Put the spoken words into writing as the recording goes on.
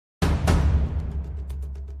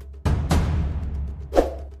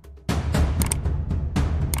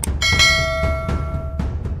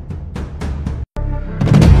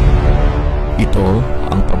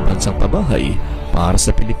Pabahay para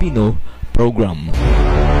sa Pilipino program.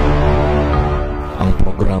 Ang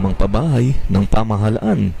programang pabahay ng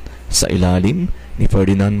pamahalaan sa ilalim ni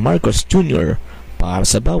Ferdinand Marcos Jr. para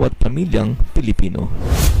sa bawat pamilyang Pilipino.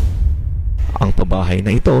 Ang pabahay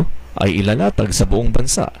na ito ay ilalatag sa buong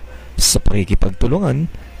bansa sa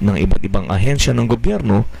pakikipagtulungan ng iba't ibang ahensya ng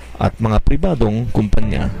gobyerno at mga pribadong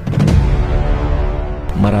kumpanya.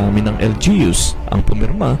 Marami ng LGUs ang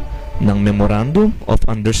pumirma ng Memorandum of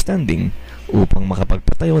Understanding upang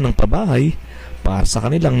makapagpatayo ng pabahay para sa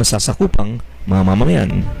kanilang nasasakupang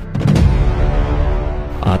mamamayan.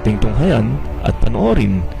 Ating tunghayan at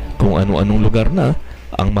panoorin kung ano-anong lugar na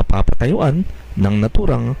ang mapapatayuan ng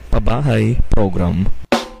naturang pabahay program.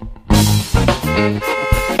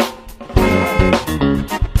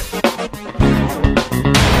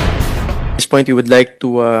 At this point, we would like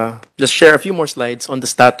to just share a few more slides on the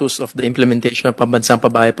status of the implementation of Pambansang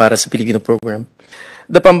Bahay para sa Pilipino program.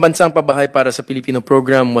 The Pambansang Bahay para sa Pilipino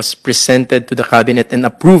program was presented to the Cabinet and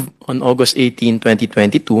approved on August 18,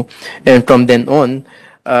 2022. And from then on,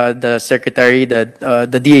 the Secretary,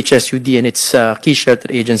 the DHSUD and its key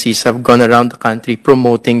shelter agencies have gone around the country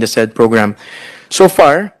promoting the said program. So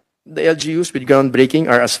far, the LGUs with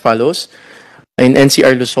groundbreaking are as follows. In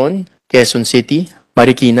NCR Luzon, Quezon City,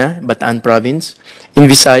 Marikina, Bataan Province. In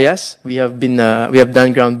Visayas, we have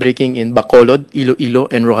done groundbreaking in Bacolod, Iloilo,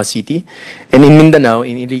 and Rojas City. And in Mindanao,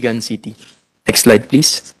 in Iligan City. Next slide,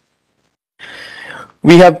 please.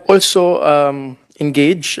 We have also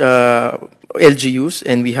engaged LGUs,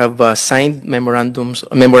 and we have signed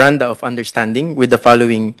memoranda of understanding with the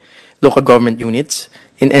following local government units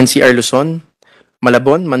in NCR Luzon,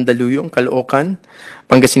 Malabon, Mandaluyong, Caloocan,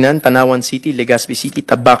 Pangasinan, Tanawan City, Legazpi City,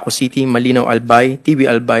 Tabaco City, Malinaw Albay, Tibi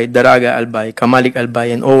Albay, Daraga Albay, Kamalig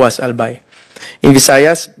Albay, and Owas Albay. In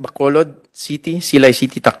Visayas, Bacolod City, Silay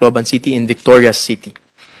City, Tacloban City, and Victorias City.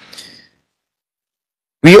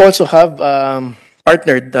 We also have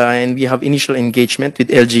partnered and we have initial engagement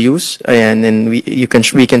with LGUs, and then we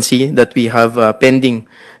can see that we have pending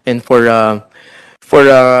and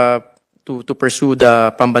to pursue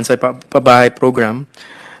the Pambansang Bahay program.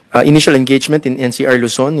 Initial engagement in NCR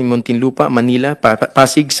Luzon, in Muntinlupa, Manila,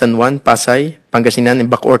 Pasig, San Juan, Pasay, Pangasinan, and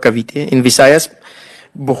Bacoor, Cavite. In Visayas,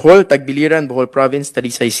 Bohol, Tagbiliran, Bohol Province,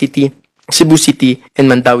 Talisay City, Cebu City, and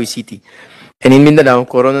Mandawi City. And in Mindanao,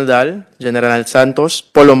 Coronadal, General Santos,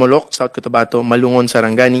 Polomolok, South Cotabato, Malungon,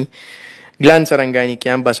 Sarangani, Glan, Sarangani,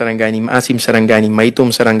 Kiamba, Sarangani, Maasim, Sarangani,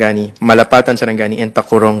 Maitum, Sarangani, Malapatan, Sarangani, and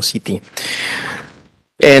Tacurong City.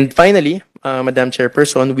 And finally, Madam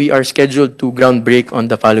Chairperson, we are scheduled to groundbreak on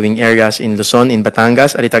the following areas in Luzon, in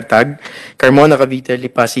Batangas, Alitagtag, Carmona, Cavite,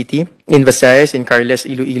 Lipa City, in Visayas, in Carles,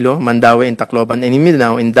 Iloilo, Mandaue, and Tacloban, and in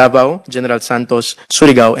Mindanao, in Davao, General Santos,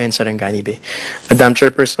 Surigao, and Sarangani Bay. Madam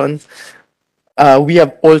Chairperson, we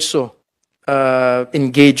have also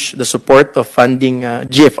engaged the support of funding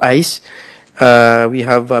GFIs. We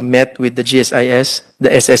have met with the GSIS, the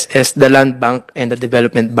SSS, the Land Bank, and the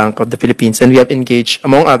Development Bank of the Philippines. And we have engaged,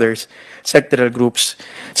 among others, sectoral groups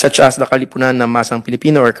such as the Kalipunan ng Masang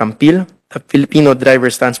Pilipino or CAMPIL, the Filipino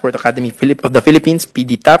Drivers Transport Academy of the Philippines,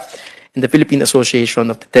 PDTAP, and the Philippine Association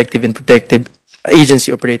of Detective and Protective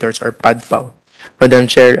Agency Operators, or PADPAO. Madam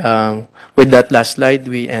Chair, with that last slide,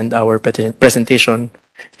 we end our presentation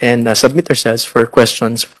and submit ourselves for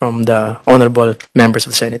questions from the honorable members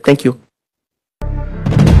of the Senate. Thank you.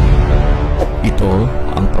 Ito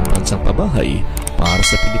ang Pambansang Bahay para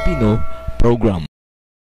sa Pilipino program.